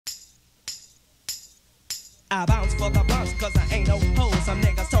I bounce for the blunts, cause I ain't no hoe. Some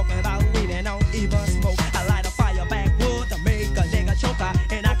niggas talking about weed and don't even smoke. I light a fire backwood to make a nigga choker.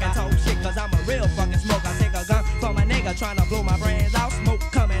 And I can talk shit cause I'm a real fucking smoker. I take a gun from a nigga trying to blow my brains out. Smoke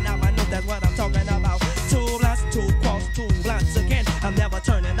coming out my nose, that's what I'm talking about. 2 blunts, 2 cross, 2 blunts again. I'm never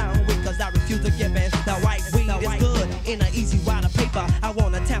turning down weed cause I refuse to give in. The white weed is good in an easy wad of paper. I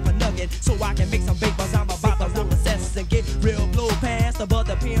wanna tap a nugget so I can make some vapors. I'm about to roll the cess and get real blue past above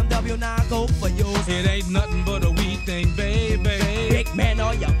the PMW. Now I go for yours. It ain't nothing but a weed thing, baby. Big man,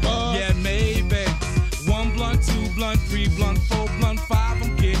 all your buzz. Yeah, maybe. 1 blunt, 2 blunt, 3 blunt, 4 blunt, 5.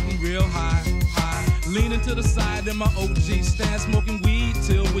 I'm getting real high. Leaning to the side in my OG stand, smoking weed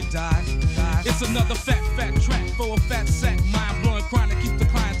till we die. It's another fat track for a fat sack. Mind blowing chronic, keep the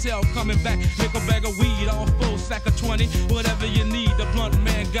clientele coming back. Nickel bag of weed, all full sack of 20. Whatever you need, the blunt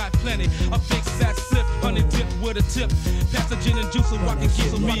man got plenty. A big fat slip, honey dip with a tip. Pass the gin and juice so I can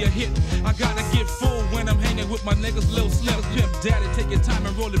give me a hit. I gotta get full when I'm hanging with my niggas, Lil Slim. Pimp Daddy, take your time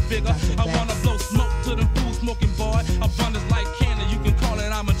and roll it bigger. I wanna blow smoke to them fools smoking boy. Abundance like candy, you can call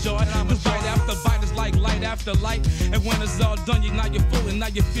it I'm a joy. Cause bite after bite is like light after light. And when it's all done, now you're full and now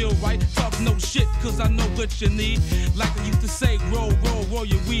you feel right. Talk no shit, cause I know what you need. Like I used to say, roll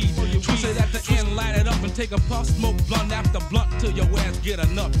your weed. Twist it at the end, light it up and take a puff. Smoke blunt after blunt till your ass get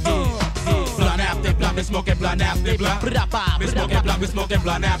enough. Blunt after blunt, we smoking blunt after blunt. We smoking blunt, we smoking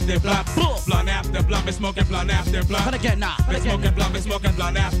blunt after blunt. Blunt after blunt, we smoking blunt after blunt. But again now, we smoking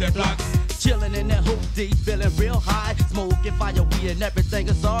blunt after blunt. Chillin' in that hoop deep, feeling real high. Smoking fire weed and everything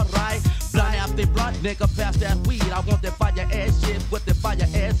is alright. Blunt after blunt, nigga, pass that weed. I want that fire ass shit with the fire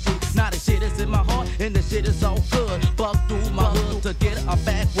ass shit. Now the shit is in my heart and the shit is all good. Buck through my hood to get a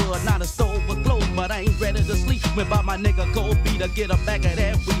backwood. Now the stove was closed, but I ain't ready to sleep. Went by my nigga Cold B to get a bag of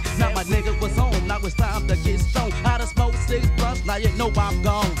that weed. Now my nigga was home, now it's time to get stoned. I done smoked 6 blunts, now you know I'm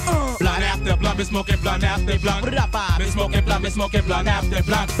gone. Blunt after blunt, we smoking blunt after blunt. We smoking blunt after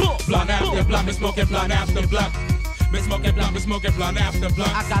blunt. Blunt after blunt, we smoking blunt after blunt. We smoking blunt after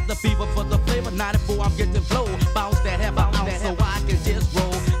blunt. I got the fever for the flavor, 94 I'm getting flow. Bounce that head, bounce so I can just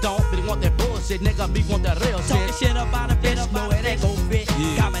roll. Don't really want that bullshit, nigga, me want that real shit. Talking shit about a bitch, no it ain't gon' fit.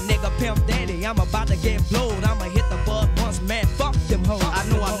 Got my nigga Pimp Daddy, I'm about to get blowed. I'ma hit the bud once, man, fuck them hoes. I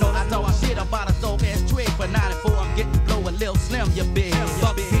know shit about a dope ass trick. For 94 I'm getting blow a Lil Slim, you bitch.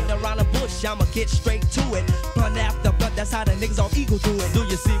 Fuck beating around the bush, I'ma get straight to it. Blunt after blunt, that's how the niggas on Eagle do it. Do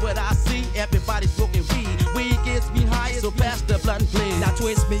you see what I see? Everybody smoking weed. Weed gets me high, so pass the blunt please. Now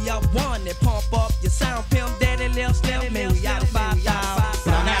twist me up one and pump up your sound. Pimp Daddy, Lil Slim, man, we out of 5,000.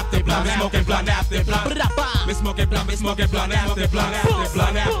 Blunt after blunt, we smoking blunt after blunt. We smoking blunt after blunt.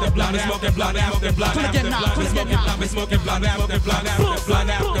 Blunt after blunt, we smoking blunt after blunt. We smoking blunt, we smoking blunt after blunt. Blunt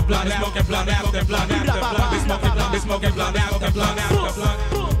after blunt, we smoking blunt after blunt. We smoking blunt after blunt.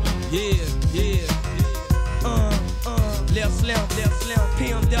 Yeah. Lil Slim,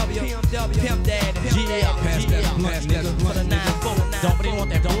 PMW, Pimp Daddy, Pass that blunt, for the 9-4. Don't really want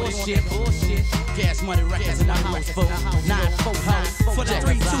that bullshit. Gas money records in the house, fool. 9-4 For the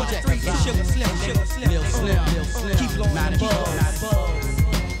 3-2, Sugar Slim, Lil Slim, keep blowing the buzz.